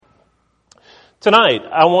Tonight,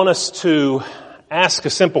 I want us to ask a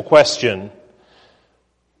simple question.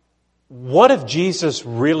 What if Jesus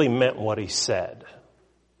really meant what he said?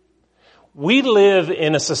 We live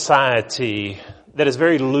in a society that is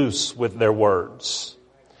very loose with their words.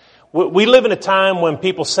 We live in a time when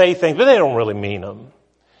people say things, but they don't really mean them.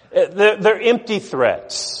 They're empty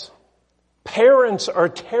threats. Parents are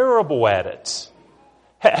terrible at it.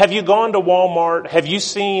 Have you gone to Walmart? Have you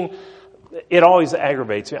seen... It always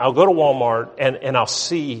aggravates me. I'll go to Walmart and I'll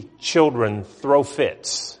see children throw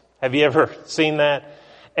fits. Have you ever seen that?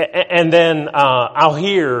 And then I'll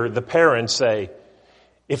hear the parents say,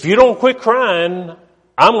 if you don't quit crying,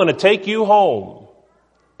 I'm going to take you home.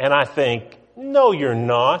 And I think, no, you're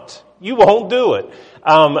not. You won't do it.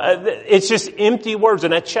 It's just empty words,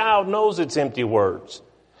 and that child knows it's empty words.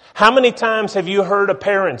 How many times have you heard a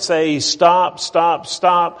parent say, stop, stop,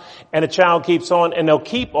 stop, and a child keeps on, and they'll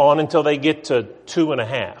keep on until they get to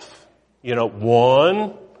 2.5.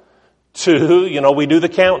 1, 2, we do the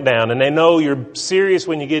countdown, and they know you're serious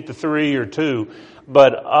when you get to 3 or 2,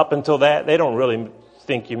 but up until that, they don't really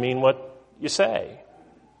think you mean what you say.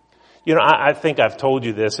 I think I've told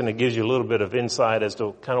you this, and it gives you a little bit of insight as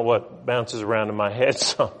to kind of what bounces around in my head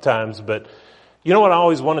sometimes, but you know what I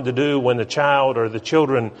always wanted to do when the child or the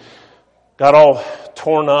children got all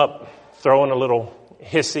torn up, throwing a little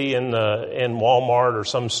hissy in Walmart or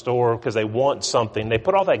some store because they want something. They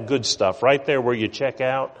put all that good stuff right there where you check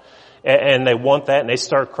out, and they want that, and they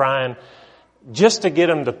start crying. Just to get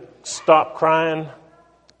them to stop crying,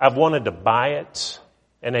 I've wanted to buy it,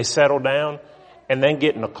 and they settle down, and then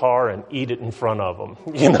get in the car and eat it in front of them.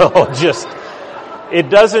 It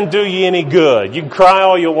doesn't do you any good. You can cry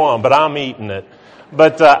all you want, but I'm eating it.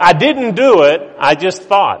 But I didn't do it. I just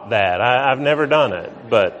thought that. I've never done it.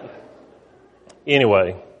 But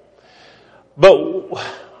anyway. But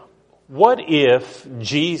what if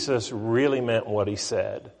Jesus really meant what he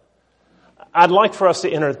said? I'd like for us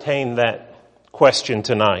to entertain that question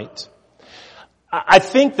tonight. I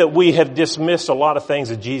think that we have dismissed a lot of things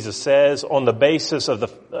that Jesus says on the basis of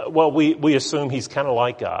we assume he's kind of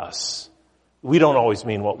like us. We don't always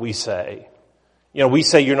mean what we say. We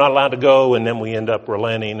say you're not allowed to go, and then we end up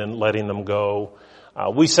relenting and letting them go.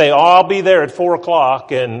 We say, I'll be there at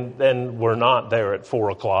 4:00, and then we're not there at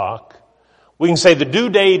 4:00. We can say the due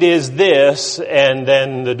date is this, and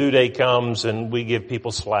then the due date comes and we give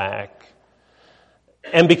people slack.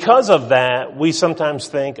 And because of that, we sometimes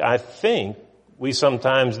then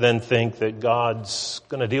think that God's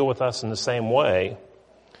going to deal with us in the same way.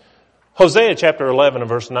 Hosea chapter 11 and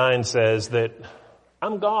verse 9 says that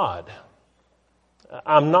I'm God.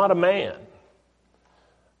 I'm not a man.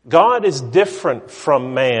 God is different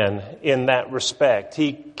from man in that respect.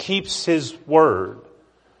 He keeps his word.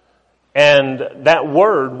 And that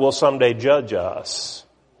word will someday judge us.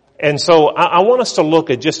 And so I want us to look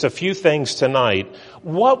at just a few things tonight.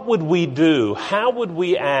 What would we do? How would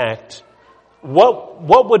we act?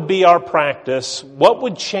 What would be our practice? What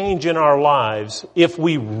would change in our lives if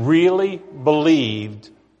we really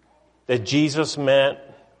believed that Jesus meant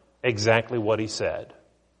exactly what he said?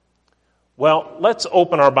 Well, let's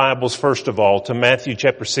open our Bibles first of all to Matthew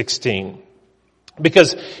chapter 16.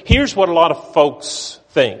 Because here's what a lot of folks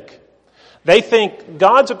think. They think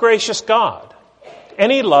God's a gracious God.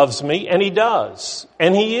 And he loves me, and he does.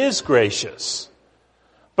 And he is gracious.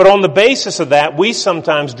 But on the basis of that, we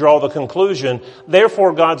sometimes draw the conclusion,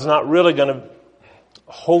 therefore God's not really going to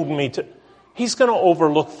hold me to... He's going to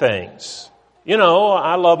overlook things.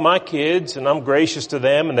 I love my kids, and I'm gracious to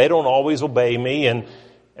them, and they don't always obey me, and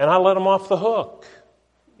I let them off the hook.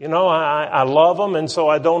 I love them, and so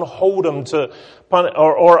I don't hold them to...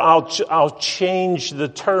 Or I'll change the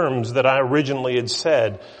terms that I originally had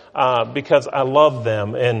said because I love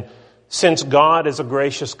them. And since God is a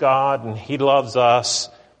gracious God, and he loves us...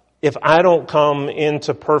 If I don't come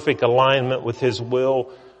into perfect alignment with his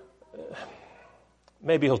will,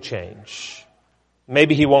 maybe he'll change.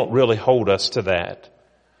 Maybe he won't really hold us to that.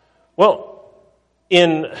 Well,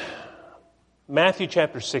 in Matthew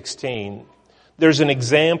chapter 16, there's an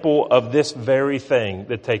example of this very thing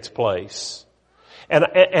that takes place. And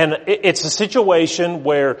it's a situation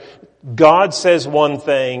where God says one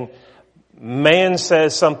thing, man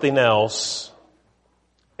says something else,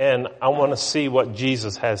 and I want to see what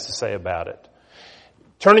Jesus has to say about it.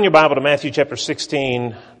 Turn in your Bible to Matthew chapter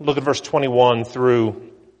 16. Look at verse 21 through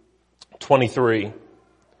 23.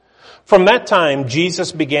 From that time,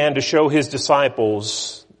 Jesus began to show his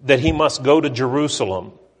disciples that he must go to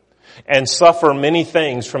Jerusalem and suffer many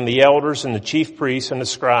things from the elders and the chief priests and the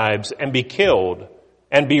scribes and be killed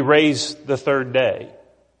and be raised the third day.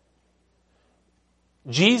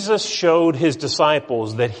 Jesus showed his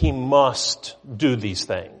disciples that he must do these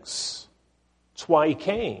things. That's why he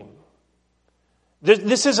came.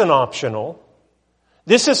 This isn't optional.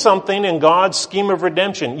 This is something in God's scheme of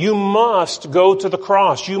redemption. You must go to the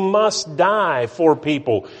cross. You must die for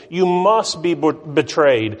people. You must be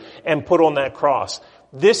betrayed and put on that cross.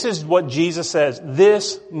 This is what Jesus says.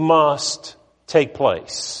 This must take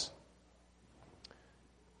place.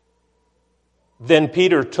 Then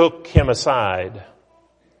Peter took him aside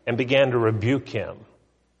and began to rebuke him,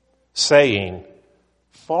 saying,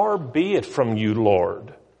 "Far be it from you,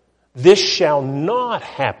 Lord. This shall not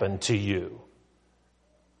happen to you."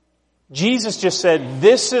 Jesus just said,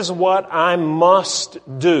 this is what I must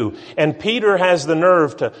do. And Peter has the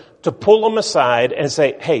nerve to pull him aside and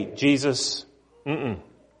say, "Hey, Jesus,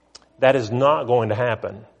 that is not going to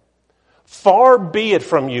happen. Far be it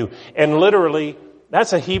from you." And literally,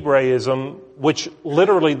 that's a Hebraism, which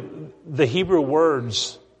literally the Hebrew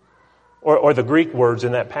words or the Greek words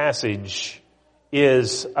in that passage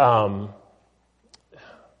is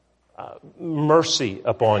mercy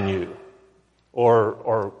upon you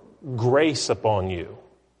or grace upon you.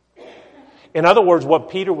 In other words,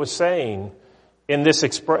 what Peter was saying in this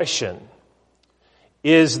expression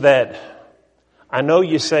is that I know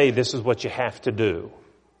you say this is what you have to do,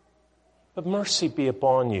 but mercy be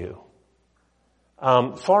upon you.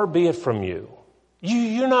 Far be it from you.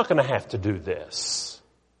 You're not going to have to do this.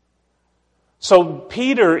 So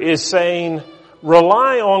Peter is saying,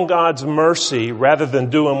 rely on God's mercy rather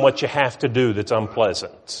than doing what you have to do that's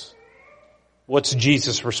unpleasant. What's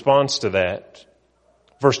Jesus' response to that?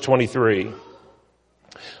 Verse 23.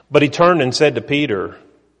 But he turned and said to Peter,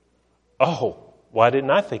 "Oh, why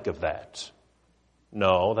didn't I think of that?"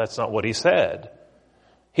 No, that's not what he said.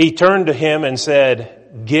 He turned to him and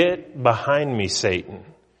said, "Get behind me, Satan.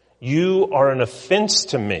 You are an offense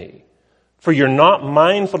to me, for you're not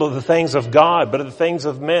mindful of the things of God, but of the things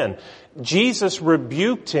of men." Jesus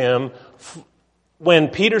rebuked him when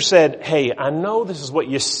Peter said, "Hey, I know this is what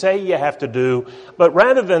you say you have to do, but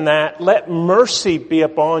rather than that, let mercy be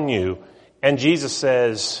upon you." And Jesus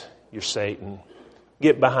says, "You're Satan.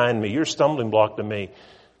 Get behind me. You're a stumbling block to me.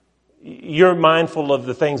 You're mindful of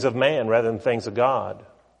the things of man rather than things of God.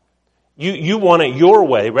 You want it your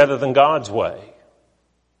way rather than God's way."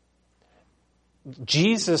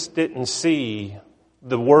 Jesus didn't see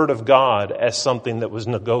the Word of God as something that was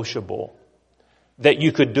negotiable, that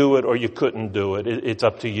you could do it or you couldn't do it. It's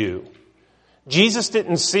up to you. Jesus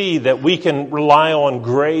didn't see that we can rely on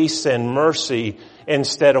grace and mercy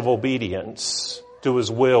instead of obedience to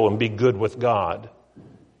his will and be good with God.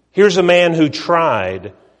 Here's a man who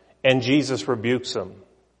tried, and Jesus rebukes him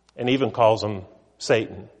and even calls him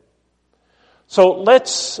Satan. So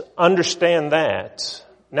let's understand that.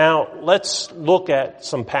 Now let's look at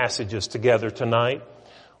some passages together tonight.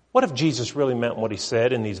 What if Jesus really meant what he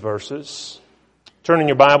said in these verses? Turn in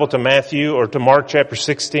your Bible to Matthew or to Mark chapter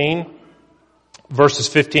 16, verses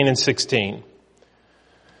 15 and 16.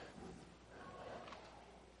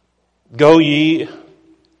 "Go ye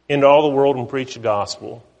into all the world and preach the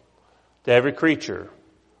gospel to every creature.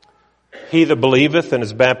 He that believeth and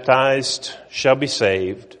is baptized shall be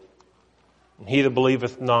saved, and he that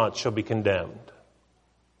believeth not shall be condemned."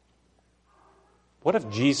 What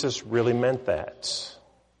if Jesus really meant that?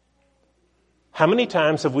 How many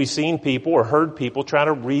times have we seen people or heard people try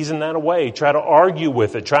to reason that away, try to argue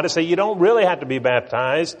with it, try to say you don't really have to be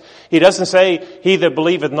baptized? He doesn't say he that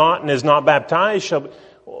believeth not and is not baptized shall be.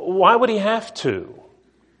 Why would he have to?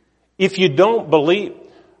 If you don't believe,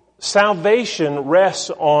 salvation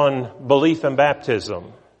rests on belief and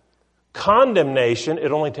baptism. Condemnation,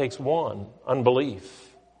 it only takes one,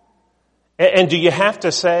 unbelief. And do you have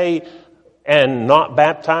to say, and not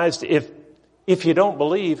baptized? If you don't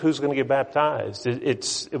believe, who's going to get baptized?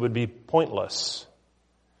 It would be pointless.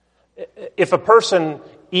 If a person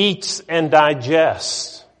eats and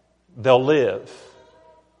digests, they'll live.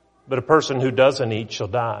 But a person who doesn't eat shall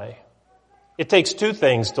die. It takes two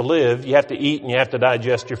things to live. You have to eat and you have to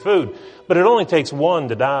digest your food. But it only takes one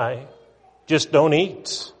to die. Just don't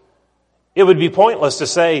eat. It would be pointless to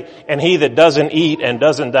say, and he that doesn't eat and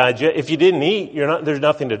doesn't digest. If you didn't eat, there's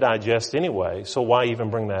nothing to digest anyway. So why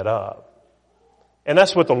even bring that up? And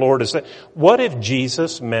that's what the Lord is saying. What if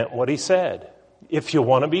Jesus meant what he said? If you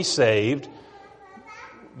want to be saved,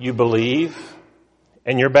 you believe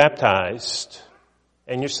and you're baptized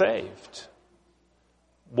and you're saved.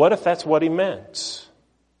 What if that's what he meant?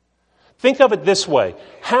 Think of it this way.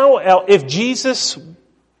 If Jesus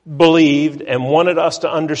believed and wanted us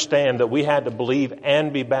to understand that we had to believe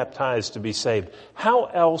and be baptized to be saved, how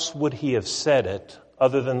else would he have said it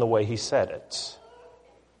other than the way he said it?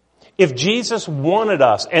 If Jesus wanted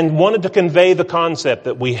us and wanted to convey the concept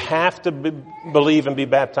that we have to believe and be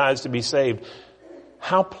baptized to be saved,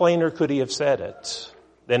 how plainer could he have said it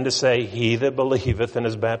than to say, he that believeth and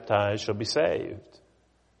is baptized shall be saved?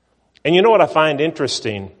 And you know what I find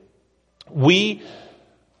interesting? We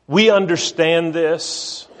understand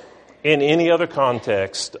this in any other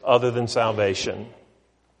context other than salvation.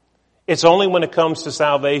 It's only when it comes to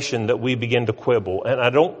salvation that we begin to quibble, and I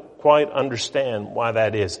don't quite understand why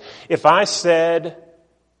that is. If I said,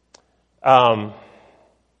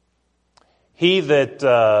 he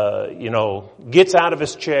that, gets out of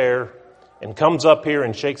his chair and comes up here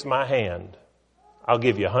and shakes my hand, I'll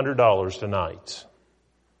give you $100 tonight.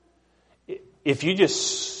 If you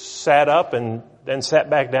just sat up and then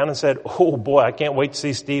sat back down and said, oh boy, I can't wait to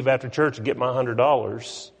see Steve after church and get my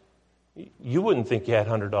 $100, you wouldn't think you had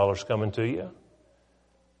 $100 coming to you.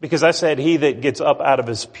 Because I said, he that gets up out of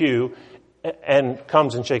his pew and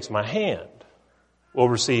comes and shakes my hand will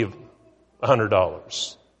receive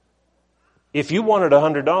 $100. If you wanted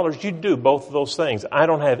 $100, you'd do both of those things. I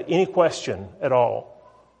don't have any question at all.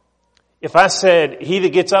 If I said, he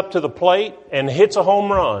that gets up to the plate and hits a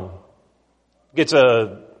home run gets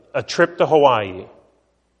a trip to Hawaii,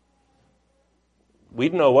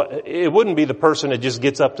 we'd know what, it wouldn't be the person that just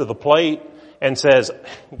gets up to the plate and says,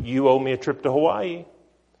 you owe me a trip to Hawaii,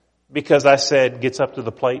 because I said gets up to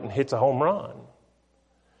the plate and hits a home run.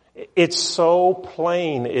 It's so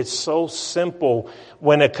plain, it's so simple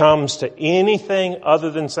when it comes to anything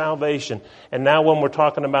other than salvation. And now when we're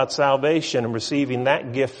talking about salvation and receiving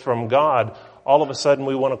that gift from God, all of a sudden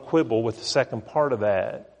we want to quibble with the second part of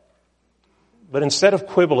that. But instead of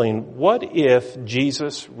quibbling, what if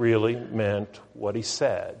Jesus really meant what he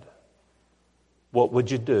said? What would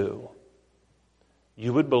you do?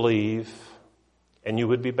 You would believe and you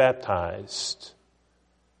would be baptized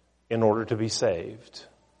in order to be saved,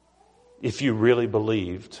 if you really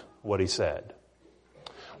believed what he said.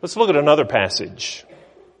 Let's look at another passage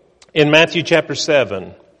in Matthew chapter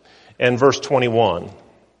 7 and verse 21.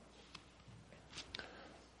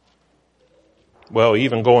 Well,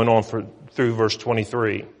 even going on through verse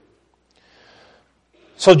 23.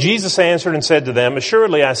 So Jesus answered and said to them,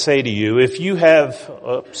 assuredly I say to you, if you have,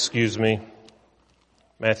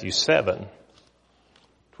 Matthew 7,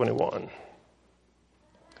 21.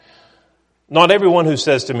 Not everyone who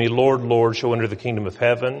says to me, Lord, Lord, shall enter the kingdom of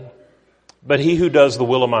heaven, but he who does the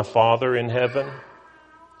will of my Father in heaven.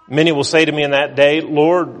 Many will say to me in that day,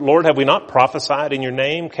 Lord, Lord, have we not prophesied in your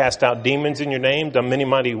name, cast out demons in your name, done many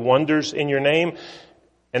mighty wonders in your name?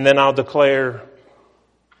 And then I'll declare,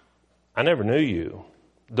 I never knew you.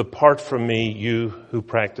 Depart from me, you who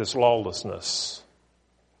practice lawlessness.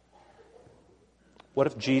 What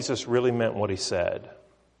if Jesus really meant what he said?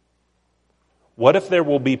 What if there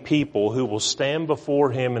will be people who will stand before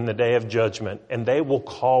him in the day of judgment and they will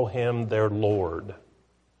call him their Lord?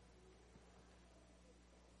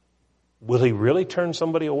 Will he really turn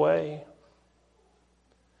somebody away?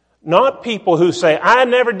 Not people who say, I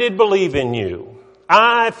never did believe in you.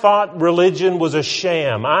 I thought religion was a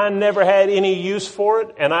sham. I never had any use for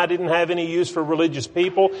it, and I didn't have any use for religious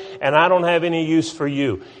people, and I don't have any use for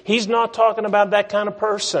you. He's not talking about that kind of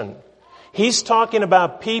person. He's talking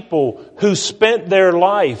about people who spent their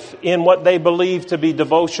life in what they believed to be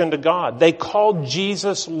devotion to God. They called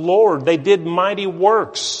Jesus Lord. They did mighty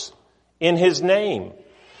works in his name.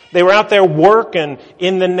 They were out there working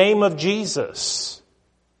in the name of Jesus.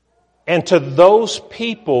 And to those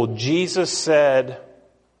people, Jesus said,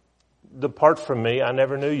 depart from me, I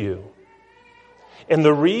never knew you. And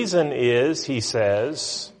the reason is, he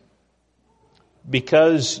says,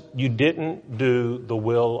 because you didn't do the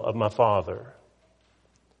will of my Father.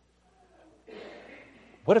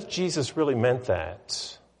 What if Jesus really meant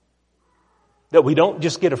that? That we don't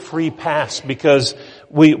just get a free pass because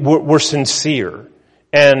we're sincere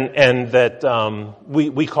and that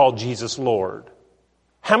we call Jesus Lord.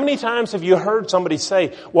 How many times have you heard somebody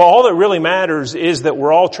say, well, all that really matters is that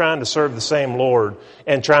we're all trying to serve the same Lord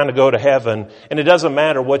and trying to go to heaven, and it doesn't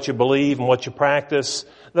matter what you believe and what you practice.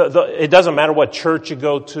 It doesn't matter what church you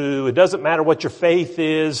go to. It doesn't matter what your faith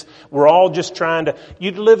is. We're all just trying to,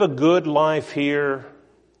 you live a good life here.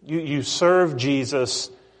 You serve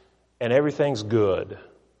Jesus and everything's good.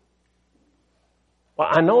 Well,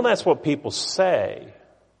 I know that's what people say,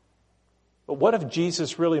 but what if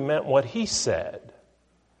Jesus really meant what he said?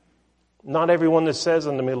 Not everyone that says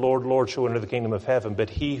unto me, Lord, Lord, shall enter the kingdom of heaven, but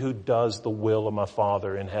he who does the will of my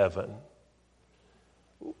Father in heaven.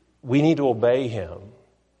 We need to obey him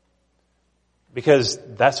because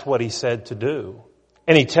that's what he said to do.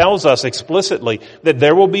 And he tells us explicitly that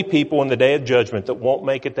there will be people in the day of judgment that won't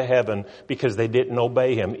make it to heaven because they didn't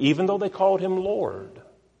obey him, even though they called him Lord.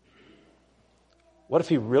 What if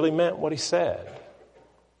he really meant what he said?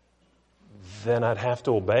 Then I'd have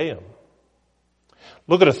to obey him.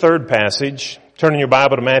 Look at a third passage. Turn in your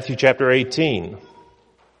Bible to Matthew chapter 18.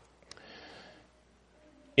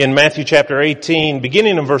 In Matthew chapter 18,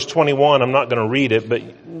 beginning in verse 21, I'm not going to read it,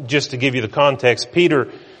 but just to give you the context,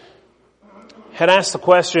 Peter had asked the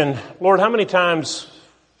question, Lord, how many times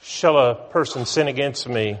shall a person sin against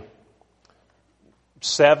me?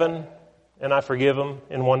 7, and I forgive him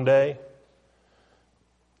in one day?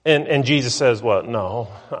 And Jesus says, well, no,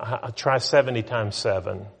 I'll try 70 times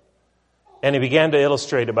 7. And he began to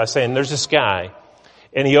illustrate it by saying, there's this guy,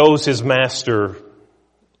 and he owes his master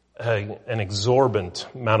an exorbitant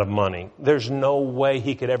amount of money. There's no way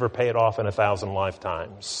he could ever pay it off in 1,000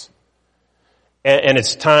 lifetimes. And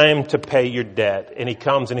it's time to pay your debt. And he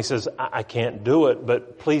comes and he says, I can't do it,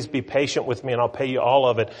 but please be patient with me and I'll pay you all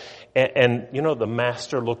of it. And you know, the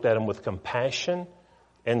master looked at him with compassion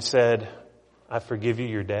and said, I forgive you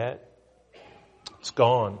your debt. It's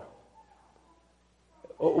gone.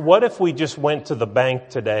 What if we just went to the bank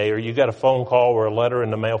today, or you got a phone call or a letter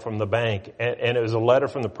in the mail from the bank, and it was a letter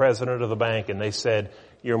from the president of the bank, and they said,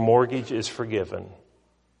 your mortgage is forgiven.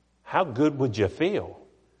 How good would you feel?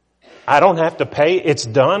 I don't have to pay. It's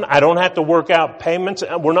done. I don't have to work out payments.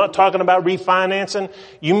 We're not talking about refinancing.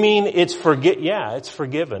 You mean it's yeah, it's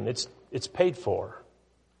forgiven. It's paid for.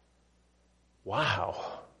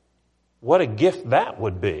 Wow. What a gift that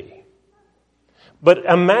would be. But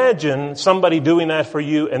imagine somebody doing that for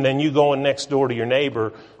you and then you going next door to your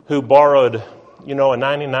neighbor who borrowed, a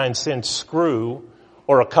 99-cent screw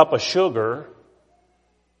or a cup of sugar,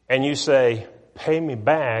 and you say, pay me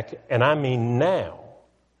back, and I mean now.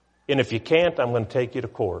 And if you can't, I'm going to take you to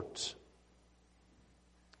court.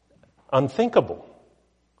 Unthinkable.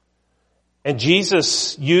 And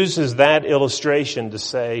Jesus uses that illustration to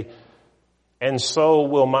say, and so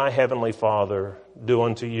will my heavenly Father do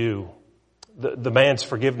unto you. The man's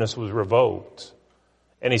forgiveness was revoked.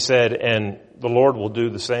 And he said, and the Lord will do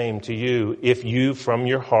the same to you if you from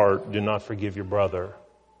your heart do not forgive your brother.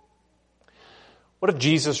 What if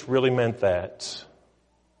Jesus really meant that?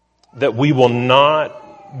 That we will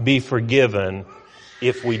not be forgiven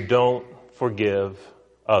if we don't forgive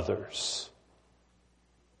others.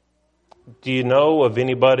 Do you know of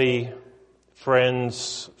anybody,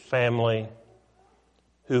 friends, family,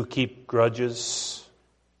 who keep grudges,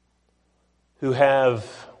 who have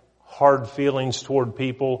hard feelings toward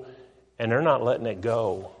people, and they're not letting it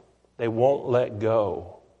go? They won't let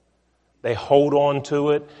go. They hold on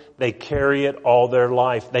to it. They carry it all their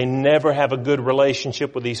life. They never have a good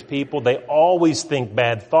relationship with these people. They always think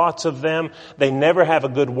bad thoughts of them. They never have a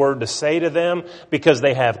good word to say to them because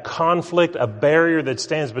they have conflict, a barrier that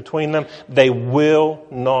stands between them. They will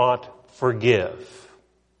not forgive.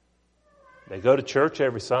 They go to church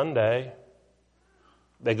every Sunday.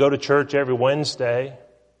 They go to church every Wednesday.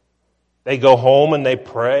 They go home and they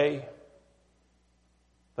pray.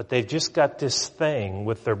 But they've just got this thing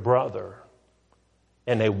with their brother,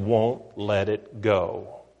 and they won't let it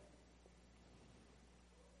go.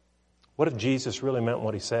 What if Jesus really meant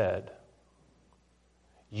what he said?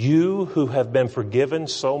 You who have been forgiven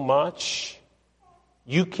so much,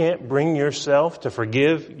 you can't bring yourself to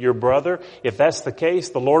forgive your brother? If that's the case,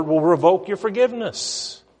 the Lord will revoke your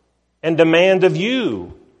forgiveness and demand of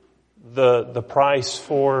you the price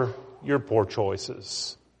for your poor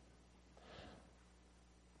choices.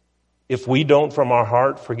 If we don't from our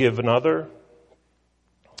heart forgive another,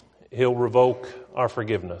 he'll revoke our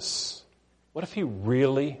forgiveness. What if he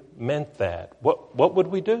really meant that? What would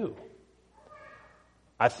we do?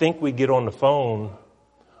 I think we get on the phone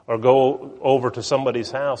or go over to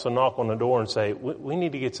somebody's house and knock on the door and say, we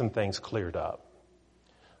need to get some things cleared up.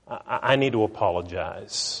 I need to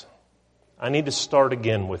apologize. I need to start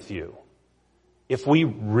again with you. If we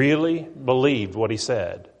really believed what he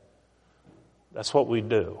said, that's what we'd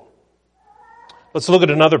do. Let's look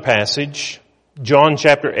at another passage, John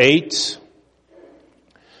chapter 8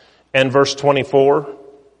 and verse 24.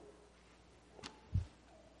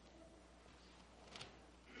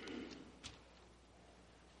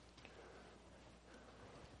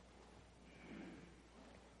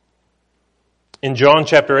 In John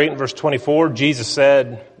chapter 8 and verse 24, Jesus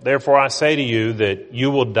said, therefore I say to you that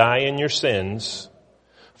you will die in your sins,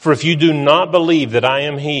 for if you do not believe that I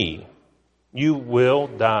am he, you will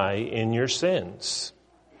die in your sins.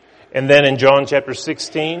 And then in John chapter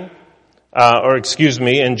 16,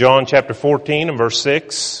 in John chapter 14 and verse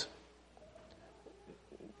 6,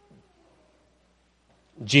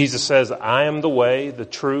 Jesus says, I am the way, the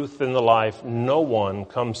truth, and the life. No one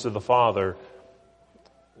comes to the Father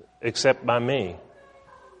except by me.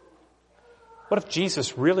 What if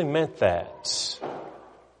Jesus really meant that?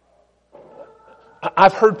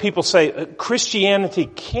 I've heard people say Christianity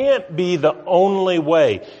can't be the only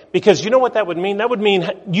way. Because you know what that would mean? That would mean,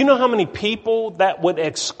 you know how many people that would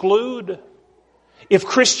exclude? If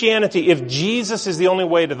Jesus is the only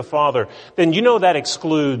way to the Father, then you know that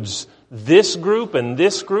excludes this group and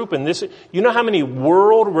this group and this. You know how many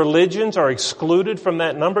world religions are excluded from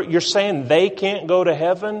that number? You're saying they can't go to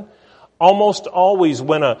heaven? Almost always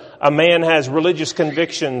when a man has religious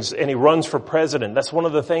convictions and he runs for president, that's one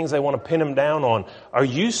of the things they want to pin him down on. Are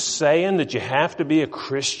you saying that you have to be a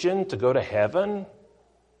Christian to go to heaven?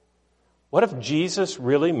 What if Jesus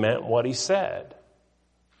really meant what he said?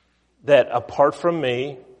 That apart from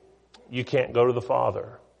me, you can't go to the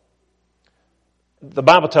Father. The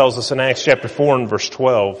Bible tells us in Acts chapter 4 and verse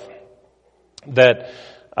 12 that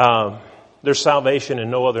there's salvation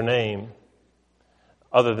in no other name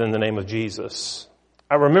other than the name of Jesus.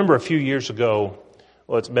 I remember a few years ago,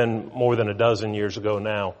 well, it's been more than a dozen years ago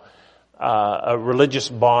now, a religious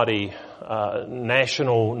body,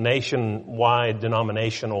 nationwide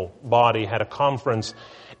denominational body had a conference,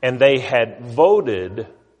 and they had voted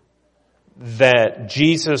that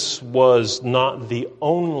Jesus was not the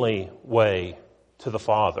only way to the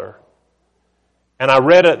Father. And I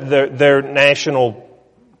read their national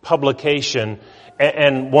publication,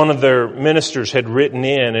 and one of their ministers had written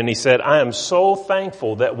in, and he said, I am so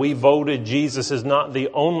thankful that we voted Jesus is not the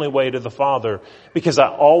only way to the Father, because I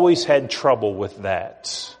always had trouble with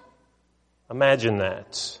that. Imagine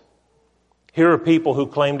that. Here are people who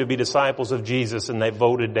claim to be disciples of Jesus, and they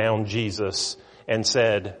voted down Jesus and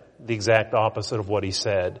said the exact opposite of what he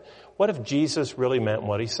said. What if Jesus really meant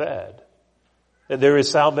what he said? That there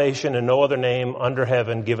is salvation in no other name under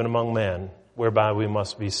heaven given among men whereby we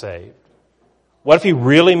must be saved. What if he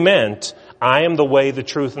really meant, I am the way, the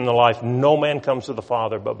truth, and the life. No man comes to the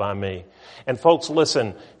Father but by me. And folks,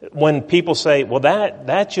 listen, when people say, well,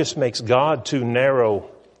 that just makes God too narrow.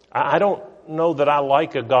 I don't know that I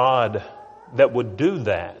like a God that would do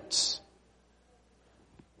that.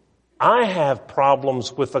 I have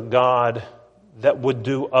problems with a God that would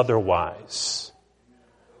do otherwise.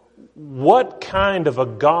 What kind of a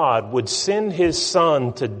God would send his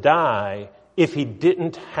Son to die if he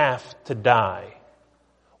didn't have to die?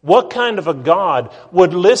 What kind of a God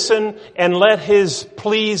would listen and let his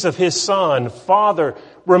pleas of his Son, Father,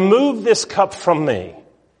 remove this cup from me?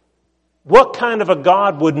 What kind of a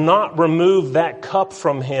God would not remove that cup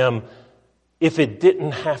from him if it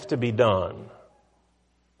didn't have to be done?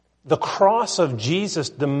 The cross of Jesus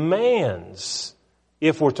demands,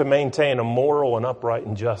 if we're to maintain a moral and upright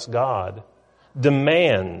and just God,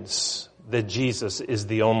 demands that Jesus is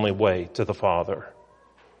the only way to the Father.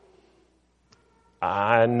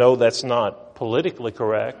 I know that's not politically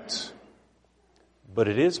correct, but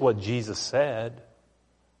it is what Jesus said.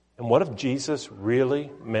 And what if Jesus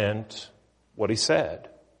really meant what he said?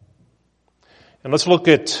 And let's look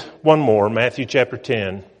at one more, Matthew chapter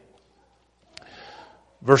 10,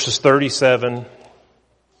 verses 37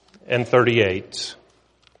 and 38.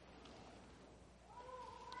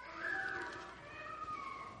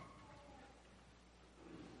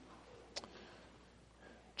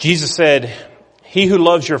 Jesus said, he who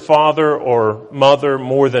loves your father or mother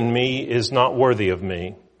more than me is not worthy of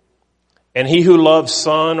me. And he who loves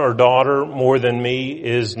son or daughter more than me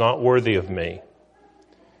is not worthy of me.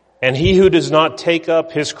 And he who does not take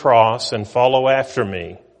up his cross and follow after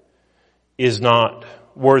me is not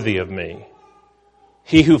worthy of me.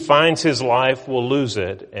 He who finds his life will lose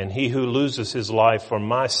it, and he who loses his life for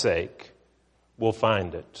my sake will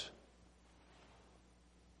find it.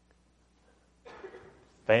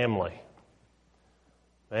 Family.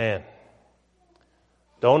 Man,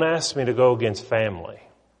 don't ask me to go against family.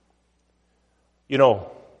 You know,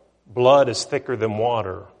 blood is thicker than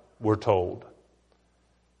water, we're told.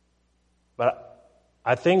 But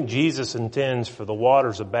I think Jesus intends for the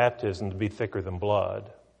waters of baptism to be thicker than blood.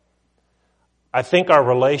 I think our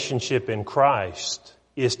relationship in Christ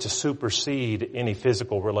is to supersede any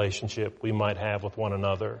physical relationship we might have with one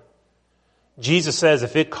another. Jesus says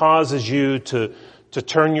if it causes you to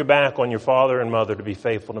turn your back on your father and mother to be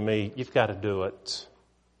faithful to me, you've got to do it.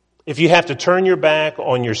 If you have to turn your back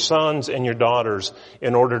on your sons and your daughters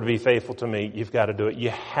in order to be faithful to me, you've got to do it.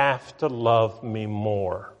 You have to love me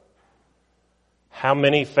more. How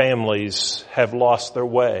many families have lost their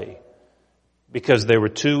way because they were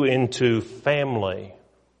too into family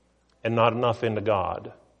and not enough into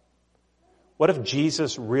God? What if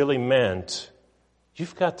Jesus really meant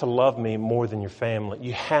You've got to love me more than your family.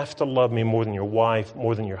 You have to love me more than your wife,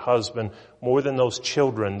 more than your husband, more than those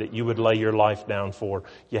children that you would lay your life down for.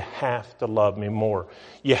 You have to love me more.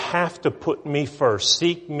 You have to put me first.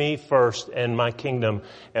 Seek me first and my kingdom,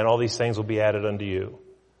 and all these things will be added unto you.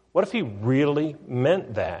 What if he really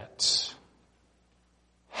meant that?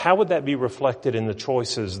 How would that be reflected in the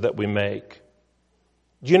choices that we make?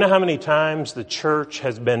 Do you know how many times the church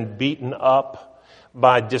has been beaten up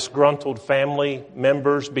by disgruntled family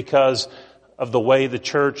members because of the way the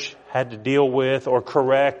church had to deal with or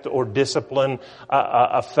correct or discipline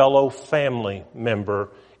a fellow family member,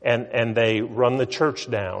 and they run the church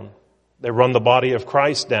down. They run the body of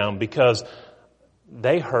Christ down because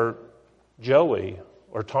they hurt Joey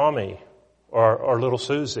or Tommy or little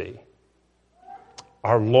Susie.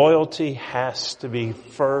 Our loyalty has to be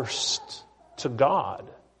first to God.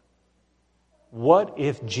 What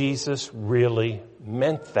if Jesus really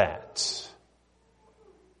meant that?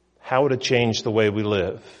 How would it change the way we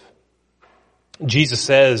live? Jesus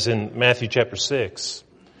says in Matthew chapter 6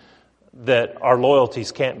 that our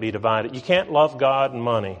loyalties can't be divided. You can't love God and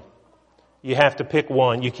money. You have to pick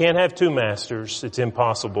one. You can't have two masters. It's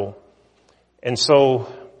impossible. And so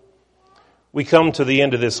we come to the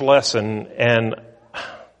end of this lesson, and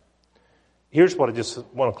here's what I just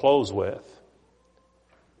want to close with.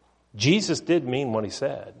 Jesus did mean what he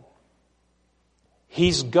said.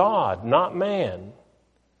 He's God, not man.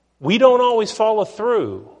 We don't always follow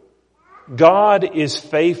through. God is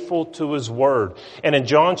faithful to his word. And in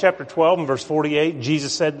John chapter 12 and verse 48,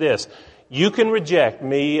 Jesus said this, you can reject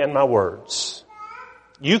me and my words.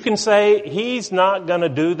 You can say, he's not going to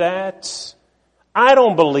do that. I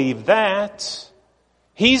don't believe that.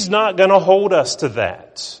 He's not going to hold us to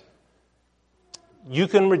that. You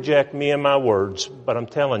can reject me and my words, but I'm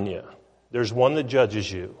telling you, there's one that judges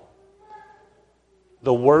you.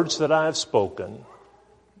 The words that I have spoken,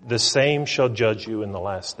 the same shall judge you in the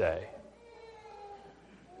last day.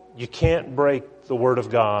 You can't break the word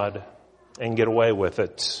of God and get away with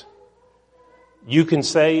it. You can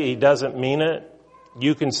say he doesn't mean it.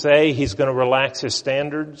 You can say he's going to relax his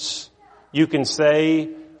standards. You can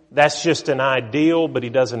say that's just an ideal, but he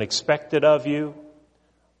doesn't expect it of you.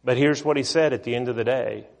 But here's what he said at the end of the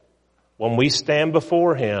day. When we stand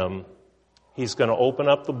before him, he's going to open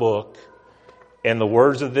up the book, and the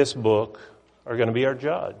words of this book are going to be our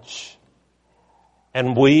judge.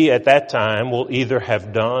 And we, at that time, will either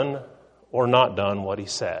have done or not done what he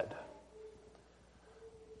said.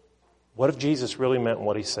 What if Jesus really meant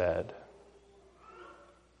what he said?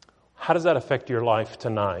 How does that affect your life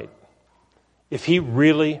tonight? If he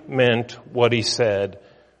really meant what he said,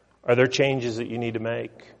 are there changes that you need to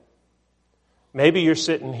make? Maybe you're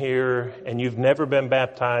sitting here and you've never been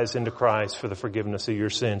baptized into Christ for the forgiveness of your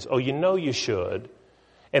sins. Oh, you know you should.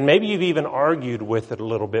 And maybe you've even argued with it a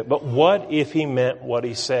little bit. But what if he meant what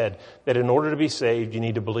he said? That in order to be saved, you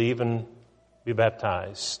need to believe and be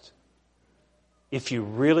baptized. If you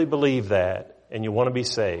really believe that and you want to be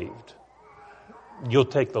saved, you'll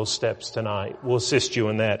take those steps tonight. We'll assist you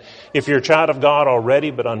in that. If you're a child of God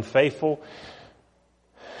already but unfaithful,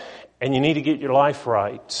 and you need to get your life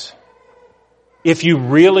right, if you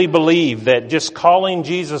really believe that just calling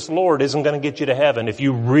Jesus Lord isn't going to get you to heaven, if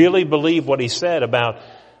you really believe what he said about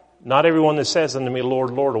not everyone that says unto me, Lord,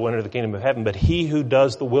 Lord, will enter the kingdom of heaven, but he who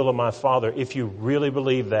does the will of my Father, if you really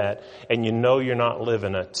believe that and you know you're not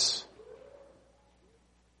living it,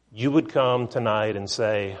 you would come tonight and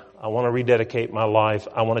say, I want to rededicate my life.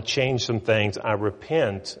 I want to change some things. I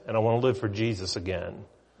repent and I want to live for Jesus again.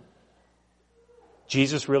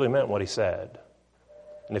 Jesus really meant what he said.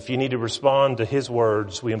 And if you need to respond to his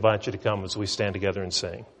words, we invite you to come as we stand together and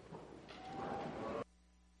sing.